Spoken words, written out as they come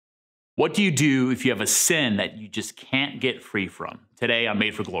What do you do if you have a sin that you just can't get free from? Today on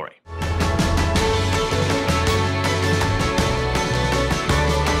Made for Glory. A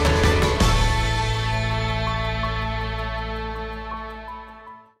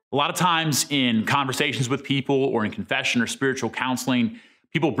lot of times in conversations with people or in confession or spiritual counseling,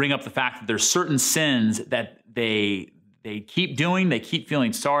 people bring up the fact that there's certain sins that they keep doing, they keep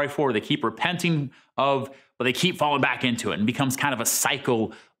feeling sorry for, they keep repenting of, but they keep falling back into it, and becomes kind of a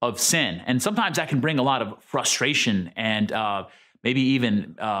cycle of sin. And sometimes that can bring a lot of frustration and maybe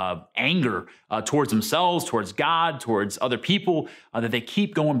even anger towards themselves, towards God, towards other people, that they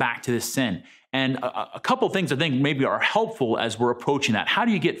keep going back to this sin. And a couple of things I think maybe are helpful as we're approaching that. How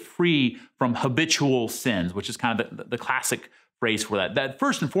do you get free from habitual sins, which is kind of the classic phrase for that? That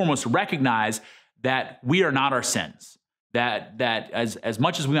first and foremost, recognize that we are not our sins. That as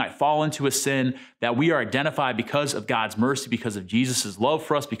much as we might fall into a sin, that we are identified because of God's mercy, because of Jesus' love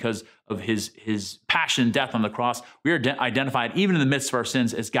for us, because of his passion and death on the cross. We are identified even in the midst of our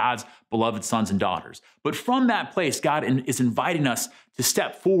sins as God's beloved sons and daughters. But from that place, God is inviting us to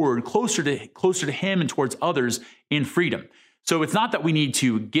step forward closer to him and towards others in freedom. So it's not that we need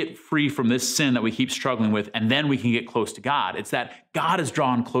to get free from this sin that we keep struggling with and then we can get close to God. It's that God is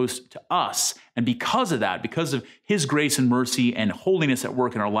drawn close to us. And because of that, because of his grace and mercy and holiness at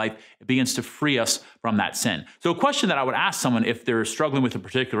work in our life, it begins to free us from that sin. So a question that I would ask someone if they're struggling with a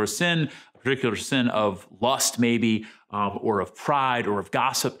particular sin of lust maybe, or of pride or of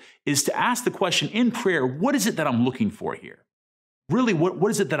gossip, is to ask the question in prayer, what is it that I'm looking for here? Really, what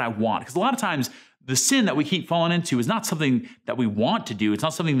is it that I want? Because a lot of times the sin that we keep falling into is not something that we want to do. It's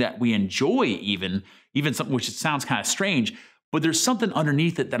not something that we enjoy even something which sounds kind of strange, but there's something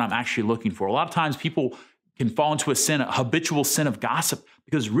underneath it that I'm actually looking for. A lot of times people can fall into a habitual sin of gossip,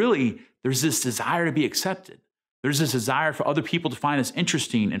 because really there's this desire to be accepted. There's this desire for other people to find us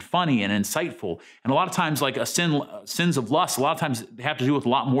interesting and funny and insightful. And a lot of times, like sins of lust, a lot of times they have to do with a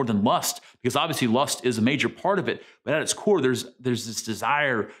lot more than lust, because obviously lust is a major part of it. But at its core, there's this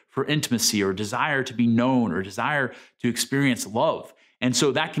desire for intimacy, or desire to be known, or desire to experience love. And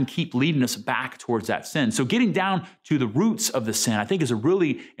so that can keep leading us back towards that sin. So getting down to the roots of the sin, I think, is a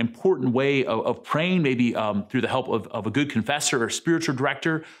really important way of praying, maybe through the help of a good confessor or a spiritual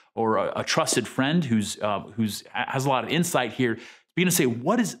director or a trusted friend who has a lot of insight here. Begin to say,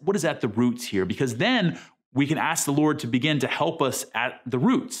 what is at the roots here? Because then we can ask the Lord to begin to help us at the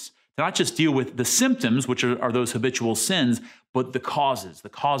roots, to not just deal with the symptoms, which are those habitual sins, but the causes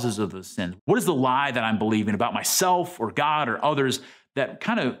of those sins. What is the lie that I'm believing about myself or God or others that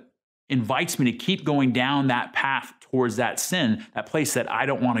kind of invites me to keep going down that path towards that sin, that place that I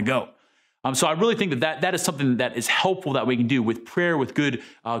don't want to go? So I really think that is something that is helpful that we can do with prayer, with good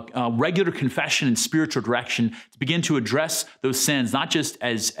regular confession and spiritual direction, to begin to address those sins, not just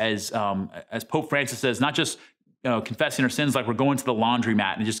as Pope Francis says, not just confessing our sins like we're going to the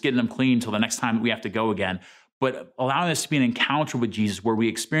laundromat and just getting them clean until the next time that we have to go again, but allowing us to be an encounter with Jesus where we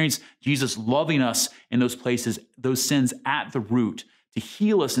experience Jesus loving us in those places, those sins at the root, to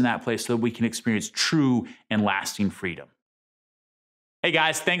heal us in that place so that we can experience true and lasting freedom. Hey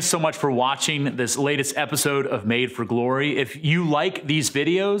guys, thanks so much for watching this latest episode of Made for Glory. If you like these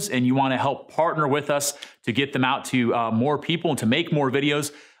videos and you want to help partner with us to get them out to more people and to make more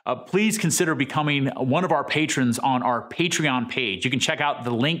videos, please consider becoming one of our patrons on our Patreon page. You can check out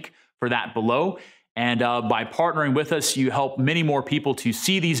the link for that below. And by partnering with us, you help many more people to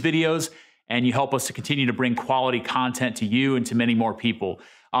see these videos, and you help us to continue to bring quality content to you and to many more people.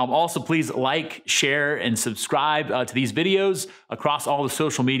 Also, please like, share, and subscribe to these videos across all the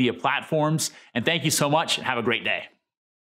social media platforms. And thank you so much. Have a great day.